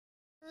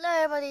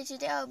everybody,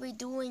 today I'll be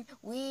doing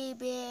Wee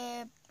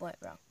Bear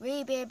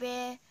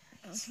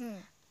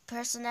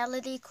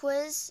personality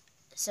quiz.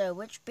 So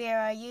which bear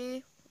are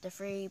you? The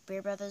three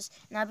bear brothers.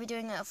 And I'll be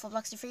doing it for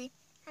 4blox23.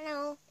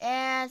 Hello.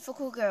 And for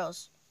cool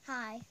girls.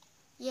 Hi.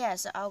 Yeah,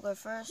 so I'll go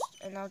first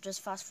and I'll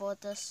just fast forward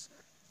this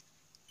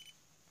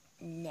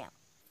now.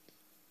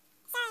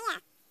 So yeah.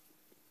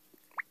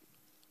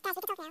 Guys,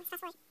 we can talk now.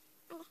 Fast forward.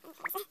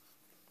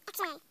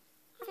 Action.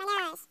 With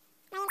my nose.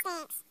 My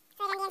instincts.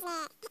 Food on the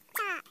internet.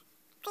 Top.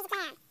 Crazy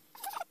clown.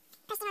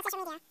 Posting on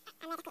social media.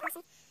 I'm not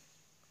awesome.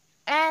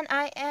 And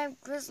I am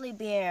grizzly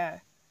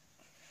bear.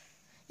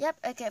 Yep,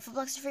 okay, for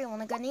 4blox23,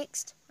 wanna go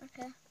next?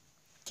 Okay.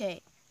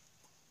 Okay.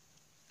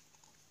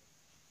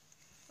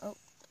 Oh,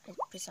 I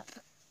press up.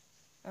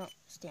 Oh,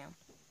 it's down.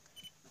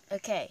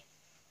 Okay.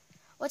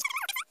 What's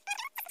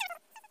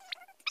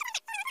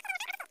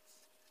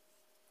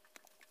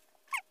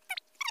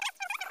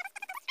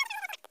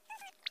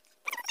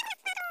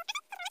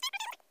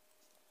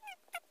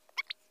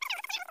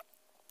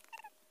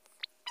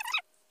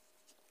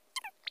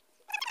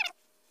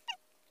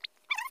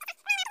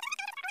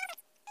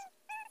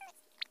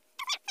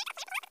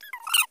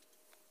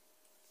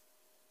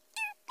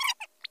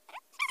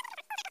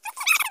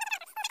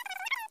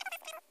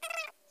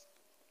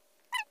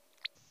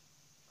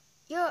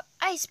You're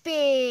Ice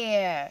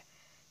Bear,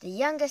 the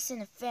youngest in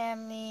the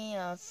family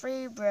of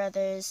three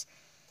brothers.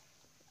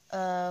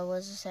 What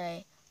does it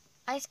say?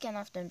 Ice can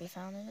often be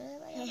found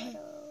in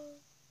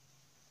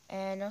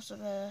and also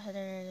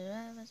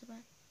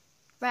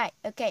right.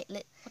 Okay.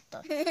 What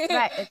the?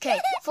 Right. Okay.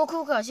 For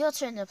cool girls, your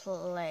turn to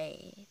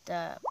play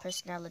the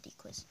personality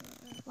quiz.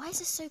 Why is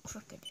it so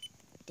crooked?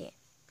 There.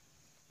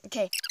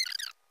 Okay.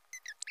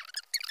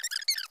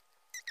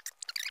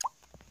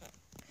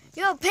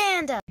 You're a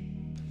panda.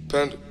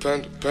 Panda,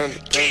 panda, panda,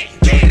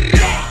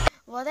 panda.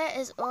 Well, that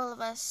is all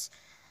of us.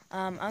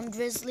 I'm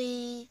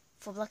Grizzly,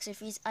 for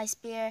 4blox23's Ice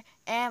Bear,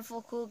 and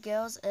for Cool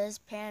Girls is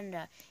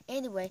Panda.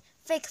 Anyway,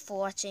 thank you for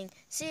watching.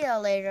 See you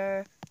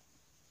later.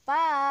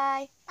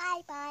 Bye.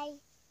 Bye bye.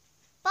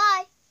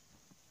 Bye.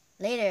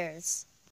 Laters.